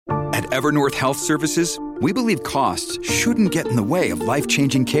At Evernorth Health Services, we believe costs shouldn't get in the way of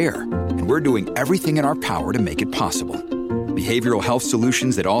life-changing care, and we're doing everything in our power to make it possible. Behavioral health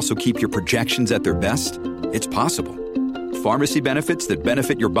solutions that also keep your projections at their best? It's possible. Pharmacy benefits that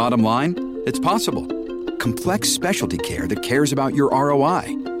benefit your bottom line? It's possible. Complex specialty care that cares about your ROI?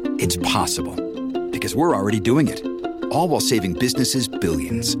 It's possible. Because we're already doing it. All while saving businesses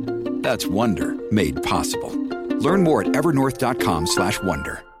billions. That's Wonder made possible. Learn more at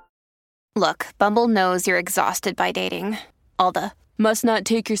evernorth.com/wonder. Look, Bumble knows you're exhausted by dating. All the, must not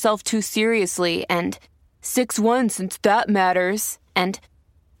take yourself too seriously, and 6'1" since that matters. And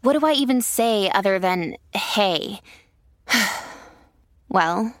what do I even say other than, hey?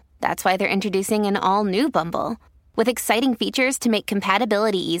 Well, that's why they're introducing an all-new Bumble, with exciting features to make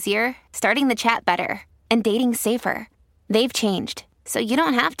compatibility easier, starting the chat better, and dating safer. They've changed, so you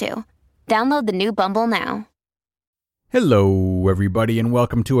don't have to. Download the new Bumble now. Hello, everybody, and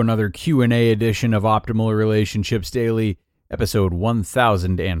welcome to another Q&A edition of Optimal Relationships Daily, episode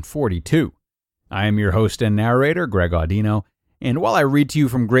 1042. I am your host and narrator, Greg Audino, and while I read to you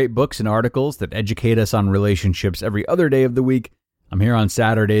from great books and articles that educate us on relationships every other day of the week, I'm here on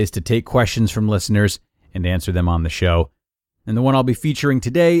Saturdays to take questions from listeners and answer them on the show. And the one I'll be featuring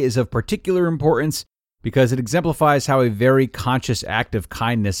today is of particular importance because it exemplifies how a very conscious act of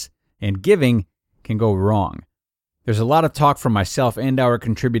kindness and giving can go wrong. There's a lot of talk from myself and our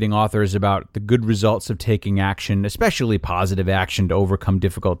contributing authors about the good results of taking action, especially positive action to overcome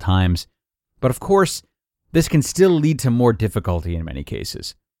difficult times. But of course, this can still lead to more difficulty in many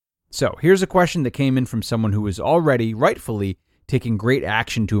cases. So here's a question that came in from someone who is already, rightfully, taking great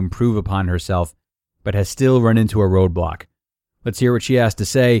action to improve upon herself, but has still run into a roadblock. Let's hear what she has to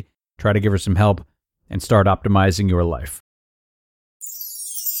say, try to give her some help, and start optimizing your life.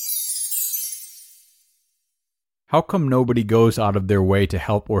 How come nobody goes out of their way to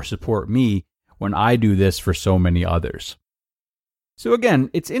help or support me when I do this for so many others? So again,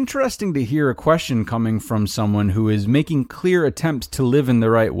 it's interesting to hear a question coming from someone who is making clear attempts to live in the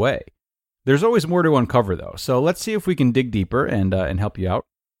right way. There's always more to uncover though, so let's see if we can dig deeper and help you out.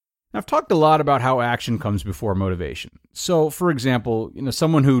 I've talked a lot about how action comes before motivation. So for example,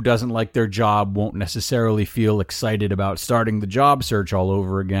 someone who doesn't like their job won't necessarily feel excited about starting the job search all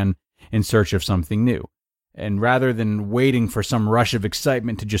over again in search of something new. And rather than waiting for some rush of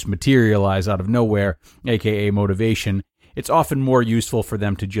excitement to just materialize out of nowhere, aka motivation, it's often more useful for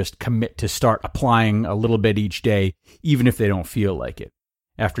them to just commit to start applying a little bit each day, even if they don't feel like it.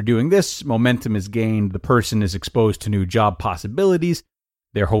 After doing this, momentum is gained, the person is exposed to new job possibilities,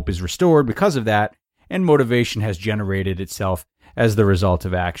 their hope is restored because of that, and motivation has generated itself as the result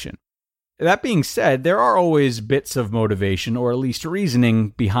of action. That being said, there are always bits of motivation, or at least reasoning,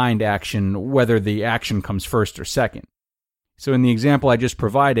 behind action, whether the action comes first or second. So in the example I just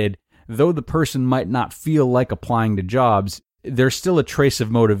provided, though the person might not feel like applying to jobs, there's still a trace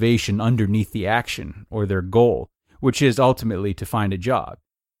of motivation underneath the action, or their goal, which is ultimately to find a job.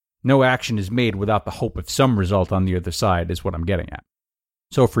 No action is made without the hope of some result on the other side, is what I'm getting at.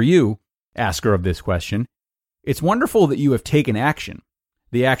 So for you, asker of this question, it's wonderful that you have taken action,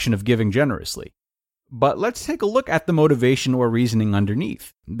 the action of giving generously. But let's take a look at the motivation or reasoning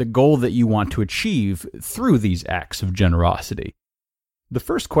underneath, the goal that you want to achieve through these acts of generosity. The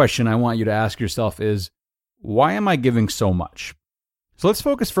first question I want you to ask yourself is, why am I giving so much? So let's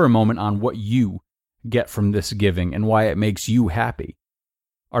focus for a moment on what you get from this giving and why it makes you happy.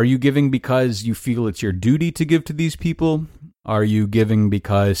 Are you giving because you feel it's your duty to give to these people? Are you giving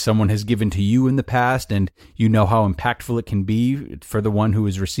because someone has given to you in the past and you know how impactful it can be for the one who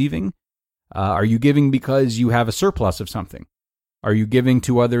is receiving? Are you giving because you have a surplus of something? Are you giving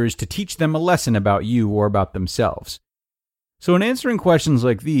to others to teach them a lesson about you or about themselves? So in answering questions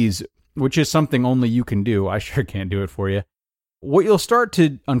like these, which is something only you can do, I sure can't do it for you, what you'll start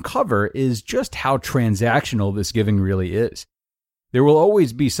to uncover is just how transactional this giving really is. There will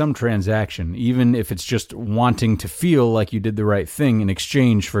always be some transaction, even if it's just wanting to feel like you did the right thing in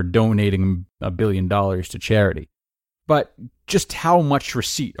exchange for donating $1 billion to charity. But just how much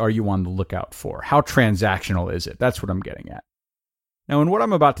receipt are you on the lookout for? How transactional is it? That's what I'm getting at. Now, in what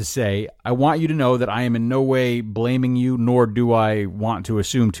I'm about to say, I want you to know that I am in no way blaming you, nor do I want to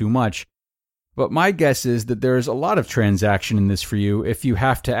assume too much. But my guess is that there's a lot of transaction in this for you if you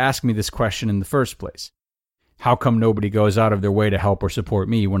have to ask me this question in the first place. How come nobody goes out of their way to help or support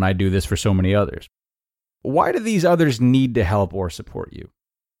me when I do this for so many others? Why do these others need to help or support you?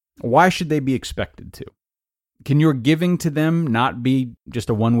 Why should they be expected to? Can your giving to them not be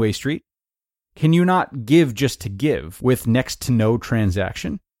just a one-way street? Can you not give just to give with next to no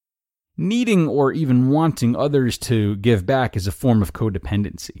transaction? Needing or even wanting others to give back is a form of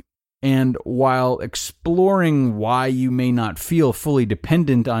codependency. And while exploring why you may not feel fully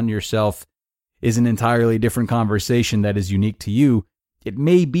dependent on yourself is an entirely different conversation that is unique to you, it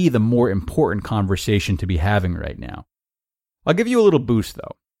may be the more important conversation to be having right now. I'll give you a little boost,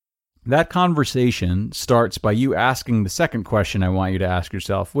 though. That conversation starts by you asking the second question I want you to ask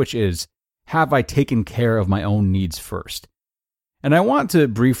yourself, which is, have I taken care of my own needs first? And I want to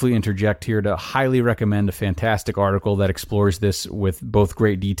briefly interject here to highly recommend a fantastic article that explores this with both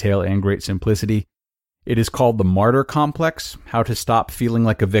great detail and great simplicity. It is called The Martyr Complex: How to Stop Feeling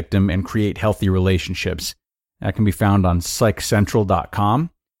Like a Victim and Create Healthy Relationships. That can be found on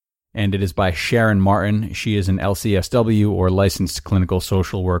psychcentral.com, and it is by Sharon Martin. She is an LCSW, or licensed clinical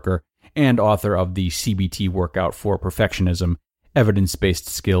social worker, and author of the CBT Workout for Perfectionism, evidence-based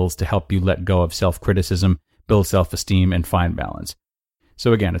skills to help you let go of self-criticism, build self-esteem, and find balance.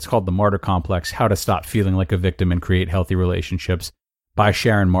 So again, it's called The Martyr Complex: How to Stop Feeling Like a Victim and Create Healthy Relationships by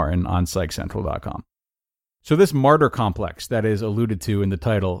Sharon Martin on psychcentral.com. So this martyr complex that is alluded to in the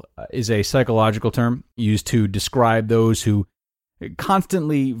title is a psychological term used to describe those who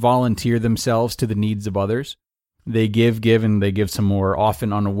constantly volunteer themselves to the needs of others. They give, and they give some more,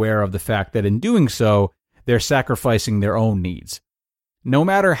 often unaware of the fact that in doing so, they're sacrificing their own needs. No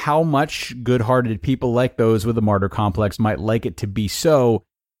matter how much good-hearted people like those with a martyr complex might like it to be so,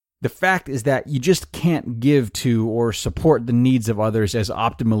 the fact is that you just can't give to or support the needs of others as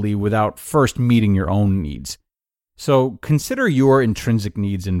optimally without first meeting your own needs. So consider your intrinsic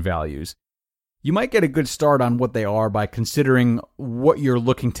needs and values. You might get a good start on what they are by considering what you're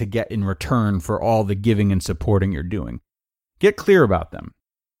looking to get in return for all the giving and supporting you're doing. Get clear about them.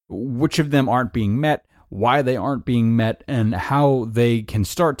 Which of them aren't being met, why they aren't being met, and how they can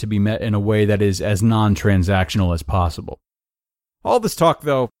start to be met in a way that is as non-transactional as possible. All this talk,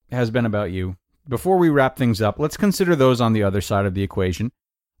 though, has been about you. Before we wrap things up, let's consider those on the other side of the equation.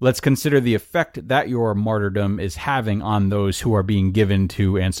 Let's consider the effect that your martyrdom is having on those who are being given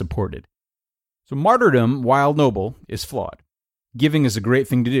to and supported. So martyrdom, while noble, is flawed. Giving is a great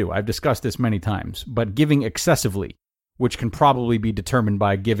thing to do. I've discussed this many times, but giving excessively, which can probably be determined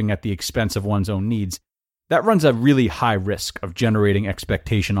by giving at the expense of one's own needs, that runs a really high risk of generating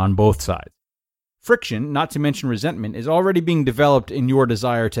expectation on both sides. Friction, not to mention resentment, is already being developed in your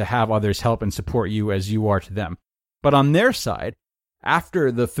desire to have others help and support you as you are to them. But on their side,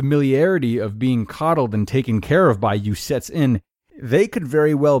 after the familiarity of being coddled and taken care of by you sets in, they could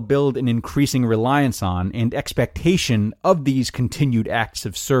very well build an increasing reliance on and expectation of these continued acts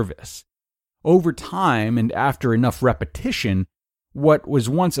of service. Over time, and after enough repetition, what was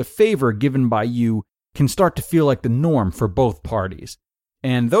once a favor given by you can start to feel like the norm for both parties.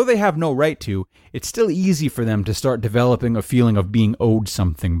 And though they have no right to, it's still easy for them to start developing a feeling of being owed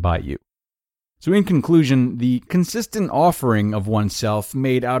something by you. So in conclusion, the consistent offering of oneself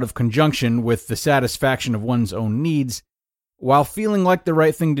made out of conjunction with the satisfaction of one's own needs, while feeling like the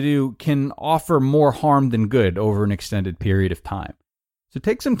right thing to do, can offer more harm than good over an extended period of time. So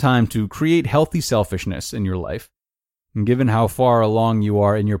take some time to create healthy selfishness in your life. And given how far along you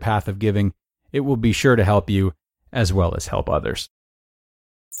are in your path of giving, it will be sure to help you as well as help others.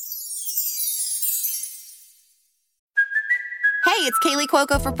 Hey, it's Kaylee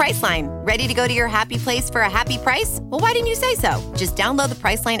Cuoco for Priceline. Ready to go to your happy place for a happy price? Well, why didn't you say so? Just download the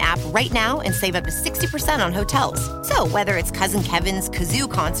Priceline app right now and save up to 60% on hotels. So whether it's Cousin Kevin's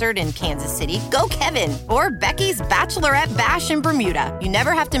Kazoo Concert in Kansas City, go Kevin, or Becky's Bachelorette Bash in Bermuda, you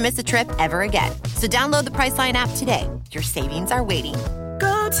never have to miss a trip ever again. So download the Priceline app today. Your savings are waiting.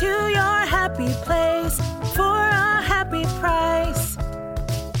 Go to your happy place for a happy price.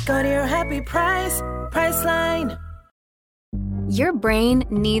 Go to your happy price, Priceline. Your brain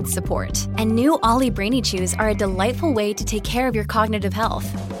needs support, and new Ollie Brainy Chews are a delightful way to take care of your cognitive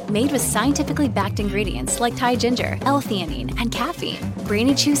health. Made with scientifically backed ingredients like Thai ginger, L-theanine, and caffeine,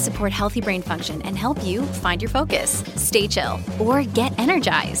 Brainy Chews support healthy brain function and help you find your focus, stay chill, or get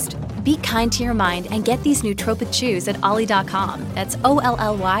energized. Be kind to your mind and get these nootropic chews at ollie.com. That's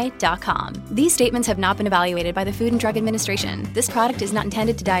OLLY.com. These statements have not been evaluated by the Food and Drug Administration. This product is not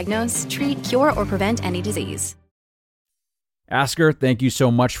intended to diagnose, treat, cure, or prevent any disease. Asker, thank you so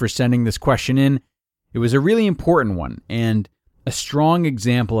much for sending this question in. It was a really important one and a strong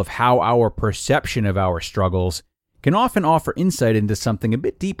example of how our perception of our struggles can often offer insight into something a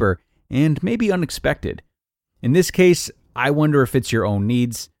bit deeper and maybe unexpected. In this case, I wonder if it's your own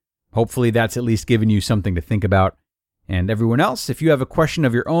needs. Hopefully that's at least given you something to think about. And everyone else, if you have a question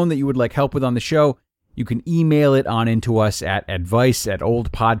of your own that you would like help with on the show, you can email it on into us at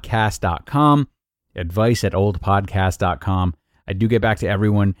advice@oldpodcast.com, advice@oldpodcast.com. I do get back to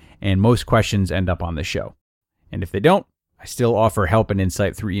everyone, and most questions end up on the show. And if they don't, I still offer help and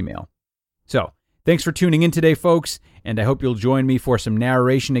insight through email. So, thanks for tuning in today, folks, and I hope you'll join me for some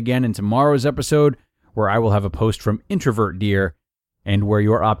narration again in tomorrow's episode, where I will have a post from Introvert Dear and where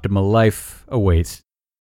your optimal life awaits.